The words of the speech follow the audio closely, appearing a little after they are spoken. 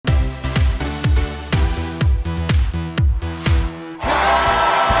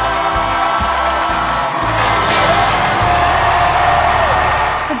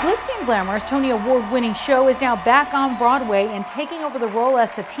Glamour's Tony Award-winning show is now back on Broadway, and taking over the role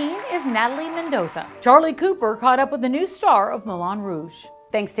as Satine is Natalie Mendoza. Charlie Cooper caught up with the new star of Moulin Rouge.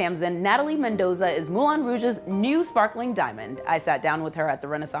 Thanks, Tamsin. Natalie Mendoza is Moulin Rouge's new sparkling diamond. I sat down with her at the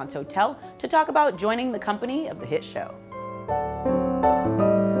Renaissance Hotel to talk about joining the company of the hit show.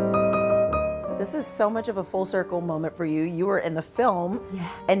 This is so much of a full circle moment for you. You were in the film,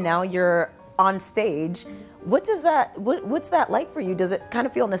 and now you're on stage. What's that like for you? Does it kind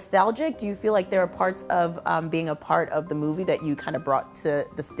of feel nostalgic? Do you feel like there are parts of being a part of the movie that you kind of brought to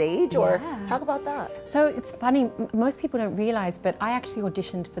the stage? Or talk about that. So it's funny, most people don't realize, but I actually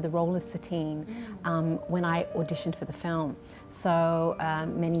auditioned for the role of Satine when I auditioned for the film. So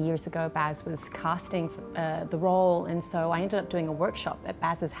many years ago, Baz was casting for, the role, and so I ended up doing a workshop at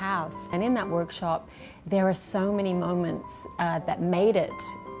Baz's house. And in that workshop, there are so many moments that made it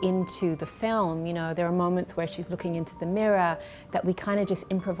into the film. You know, there are moments where she's looking into the mirror that we kind of just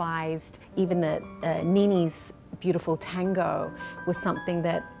improvised. Even the Nini's beautiful tango was something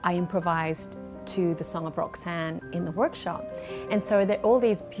that I improvised to the Song of Roxanne in the workshop. And so there are all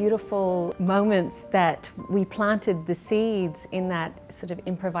these beautiful moments that we planted the seeds in that sort of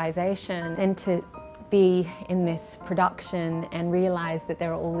improvisation, and to be in this production and realize that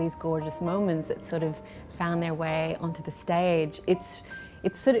there are all these gorgeous moments that sort of found their way onto the stage.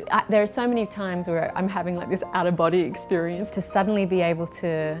 It's sort of, there are so many times where I'm having like this out-of-body experience. To suddenly be able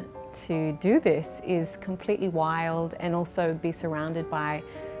to do this is completely wild, and also be surrounded by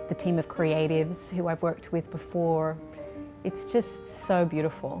the team of creatives who I've worked with before. It's just so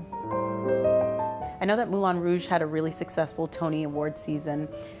beautiful. I know that Moulin Rouge had a really successful Tony Award season.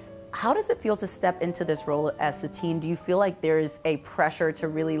 How does it feel to step into this role as Satine? Do you feel like there is a pressure to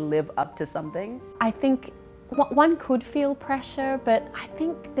really live up to something? I think one could feel pressure, but I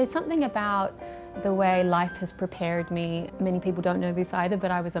think there's something about the way life has prepared me. Many people don't know this either,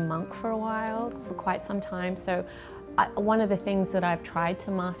 but I was a monk for a while, for quite some time. So one of the things that I've tried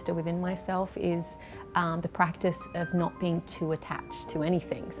to master within myself is the practice of not being too attached to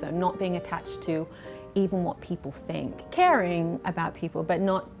anything. So not being attached to even what people think. Caring about people, but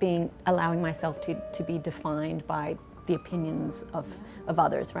not allowing myself to be defined by the opinions of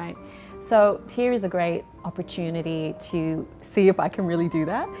others, right? So here is a great opportunity to see if I can really do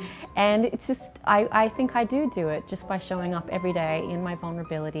that. And it's just, I think I do it just by showing up every day in my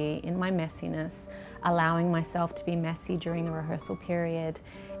vulnerability, in my messiness, allowing myself to be messy during a rehearsal period,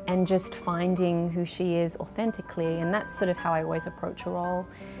 and just finding who she is authentically. And that's sort of how I always approach a role.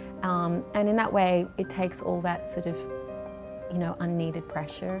 And in that way, it takes all that sort of, you know, unneeded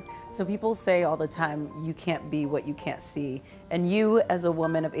pressure. So people say all the time, you can't be what you can't see. And you, as a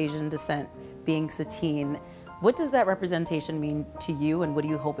woman of Asian descent, being Satine, what does that representation mean to you, and what do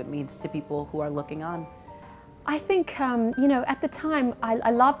you hope it means to people who are looking on? I think, you know, at the time,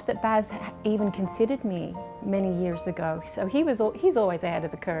 I loved that Baz even considered me many years ago. So he's always ahead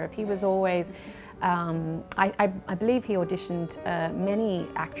of the curve. He was always, I believe he auditioned many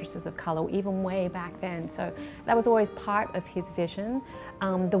actresses of colour, even way back then. So that was always part of his vision.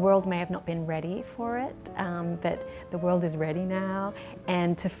 The world may have not been ready for it, but the world is ready now.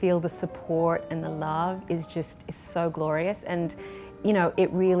 And to feel the support and the love is so glorious. And you know,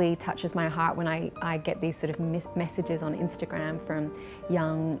 it really touches my heart when I get these sort of messages on Instagram from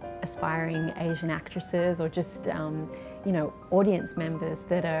young, aspiring Asian actresses, or just, you know, audience members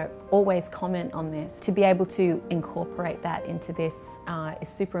that are always comment on this. To be able to incorporate that into this is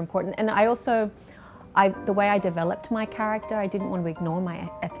super important. And I also, the way I developed my character, I didn't want to ignore my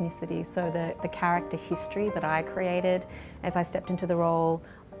ethnicity. So the character history that I created as I stepped into the role,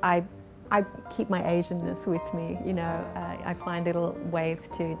 I keep my Asianness with me, you know. I find little ways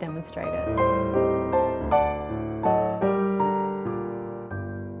to demonstrate it.